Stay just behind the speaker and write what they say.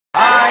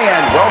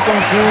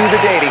welcome to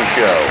The Dating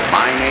Show.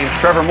 My name's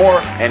Trevor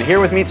Moore, and here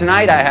with me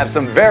tonight I have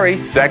some very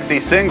sexy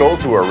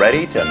singles who are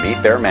ready to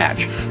meet their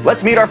match.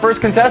 Let's meet our first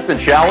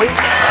contestant, shall we?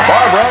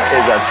 Barbara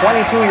is a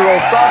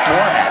 22-year-old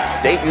sophomore at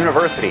State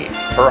University.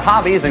 Her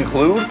hobbies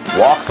include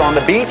walks on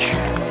the beach,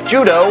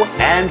 judo,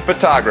 and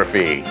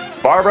photography.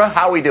 Barbara,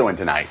 how are we doing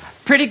tonight?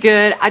 Pretty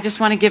good. I just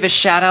want to give a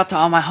shout out to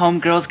all my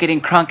homegirls getting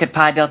crunk at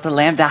Pi Delta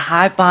Lambda.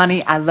 Hi,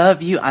 Bonnie. I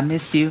love you. I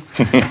miss you.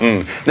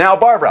 Now,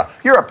 Barbara,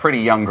 you're a pretty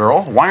young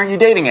girl. Why aren't you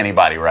dating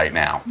anybody right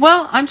now?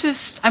 Well,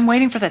 I'm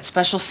waiting for that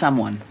special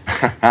someone.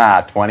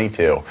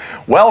 22.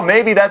 Well,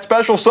 maybe that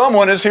special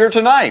someone is here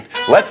tonight.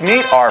 Let's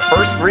meet our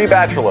first three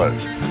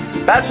bachelors.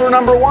 Bachelor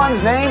number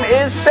one's name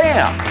is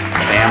Sam.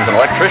 Sam's an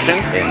electrician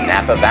in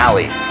Napa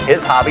Valley.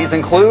 His hobbies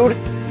include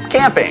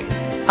camping.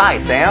 Hi,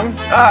 Sam.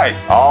 Hi.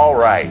 All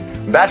right.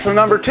 Bachelor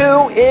number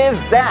two is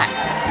Zach.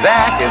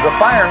 Zach is a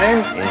fireman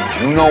in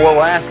Juneau,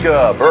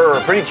 Alaska. Brr,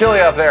 pretty chilly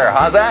up there,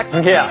 huh, Zach?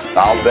 Yeah.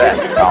 I'll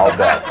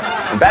bet.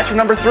 And bachelor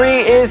number three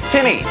is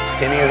Timmy.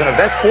 Timmy is an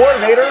events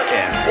coordinator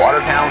in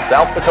Watertown,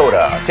 South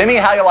Dakota. Timmy,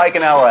 how you like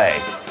in LA?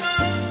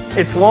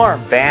 It's warm.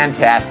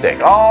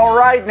 Fantastic. All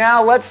right,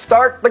 now let's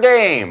start the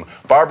game.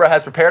 Barbara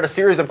has prepared a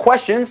series of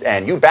questions,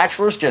 and you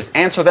bachelors just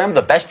answer them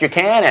the best you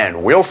can,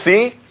 and we'll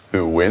see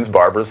who wins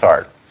Barbara's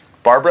heart.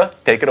 Barbara,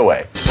 take it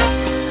away.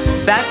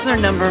 Bachelor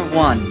number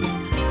one.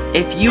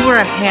 If you were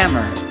a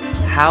hammer,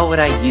 how would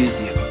I use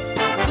you?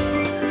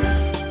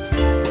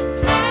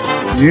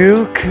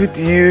 You could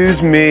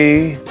use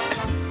me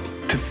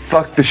to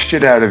fuck the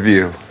shit out of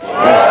you. You could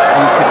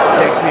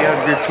take me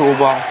out of your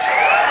toolbox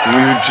and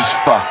we would just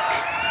fuck.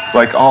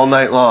 Like all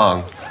night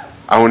long.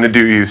 I want to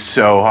do you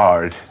so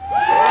hard.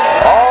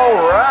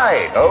 All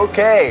right,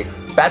 okay.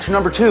 Bachelor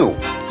number two,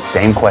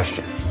 same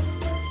question.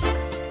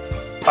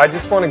 I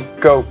just want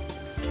to go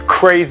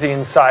crazy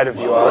inside of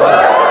you. I want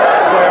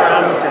to play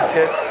around with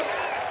your tits,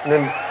 and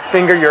then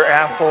finger your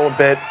asshole a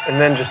bit, and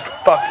then just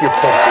fuck your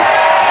pussy.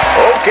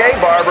 Okay,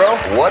 Barbara,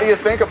 what do you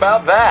think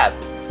about that?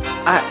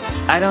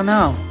 I don't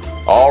know.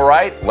 All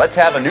right, let's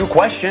have a new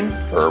question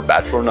for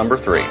Bachelor number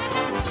three.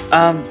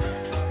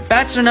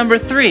 Bachelor number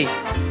three.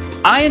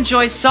 I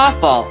enjoy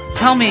softball.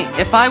 Tell me,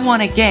 if I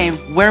won a game,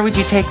 where would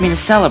you take me to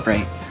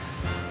celebrate?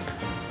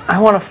 I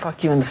want to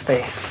fuck you in the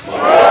face.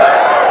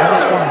 I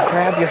just want to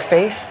grab your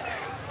face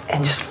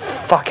and just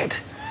fuck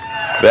it.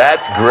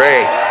 That's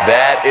great.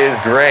 That is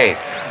great.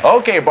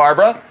 Okay,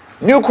 Barbara,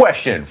 new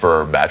question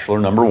for Bachelor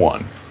number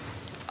one.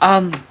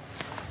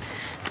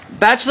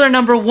 Bachelor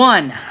number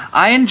one.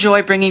 I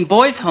enjoy bringing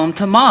boys home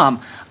to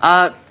mom.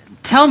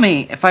 Tell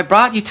me, if I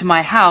brought you to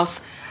my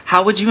house,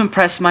 how would you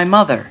impress my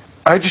mother?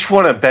 I just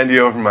want to bend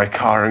you over my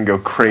car and go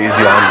crazy on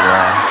your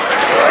ass.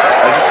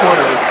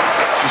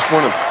 I just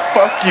want to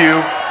fuck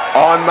you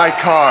on my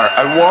car.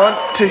 I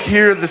want to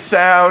hear the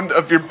sound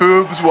of your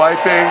boobs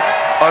wiping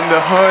on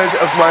the hood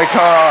of my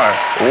car.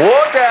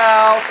 Look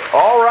out.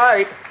 All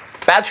right.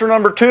 Bachelor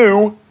number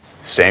two,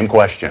 same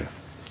question.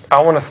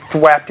 I want to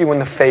thwap you in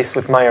the face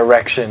with my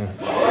erection.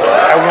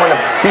 I want to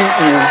beat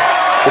you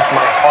with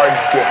my hard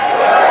dick.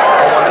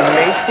 I want to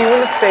mace you in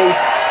the face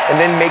and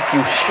then make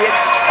you shit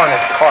on a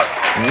tarp.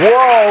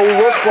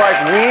 Whoa, looks like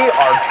we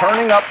are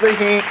turning up the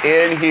heat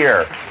in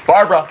here.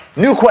 Barbara,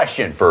 new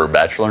question for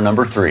Bachelor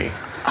number three.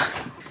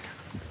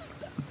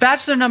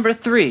 Bachelor number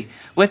three.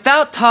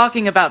 Without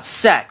talking about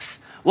sex,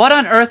 what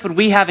on earth would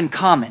we have in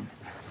common?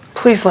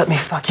 Please let me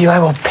fuck you. I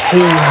will pay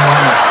you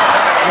money.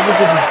 I will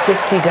give you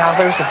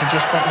 $50 if you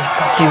just let me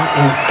fuck you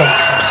in the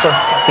face. I'm so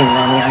fucking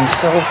lonely. I'm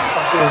so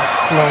fucking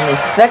lonely.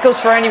 That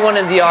goes for anyone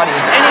in the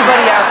audience.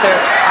 Anybody out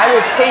there, I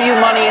will pay you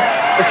money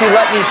if you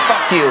let me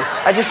fuck you.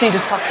 I just need to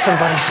fuck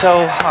somebody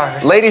so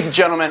hard. Ladies and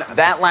gentlemen,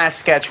 that last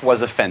sketch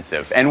was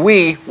offensive, and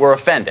we were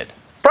offended.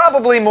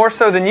 Probably more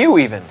so than you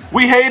even.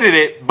 We hated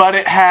it, but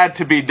it had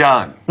to be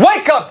done.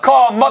 Wake up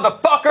call,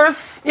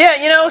 motherfuckers! Yeah,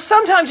 you know,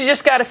 sometimes you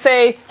just gotta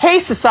say, hey,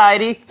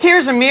 society,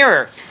 here's a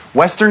mirror.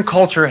 Western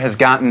culture has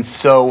gotten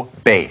so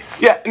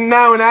base. Yeah,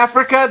 now in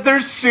Africa,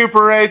 there's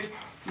Super 8s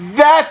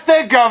that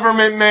the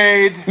government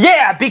made.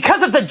 Yeah,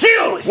 because of the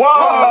Jews!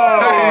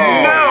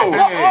 Whoa! No!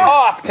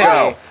 Off, Timmy.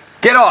 Go.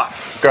 Get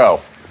off. Go.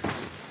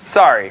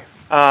 Sorry.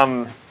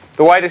 The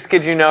Whitest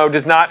Kid You Know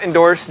does not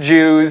endorse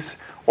Jews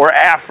or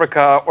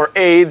Africa or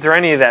AIDS or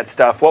any of that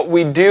stuff. What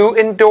we do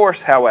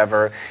endorse,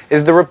 however,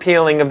 is the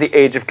repealing of the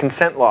age of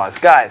consent laws.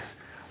 Guys,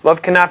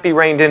 love cannot be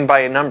reined in by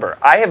a number.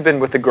 I have been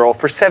with a girl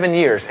for 7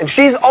 years, and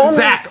she's only...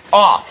 Zach,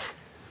 off.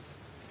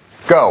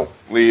 Go.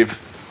 Leave.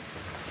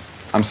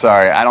 I'm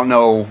sorry, I don't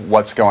know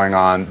what's going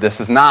on. This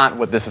is not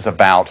what this is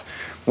about.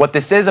 What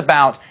this is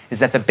about is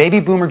that the baby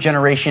boomer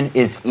generation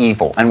is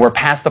evil, and we're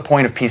past the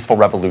point of peaceful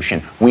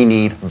revolution. We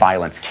need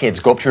violence. Kids,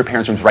 go up to your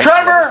parents' rooms right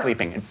now while they're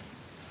sleeping.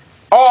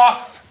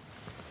 Off!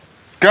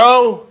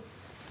 Go!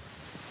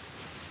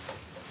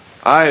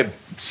 I'm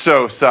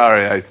so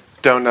sorry. I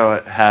don't know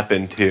what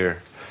happened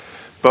here.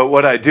 But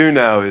what I do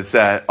know is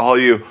that all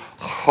you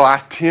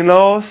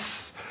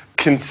Latinos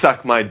can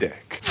suck my dick.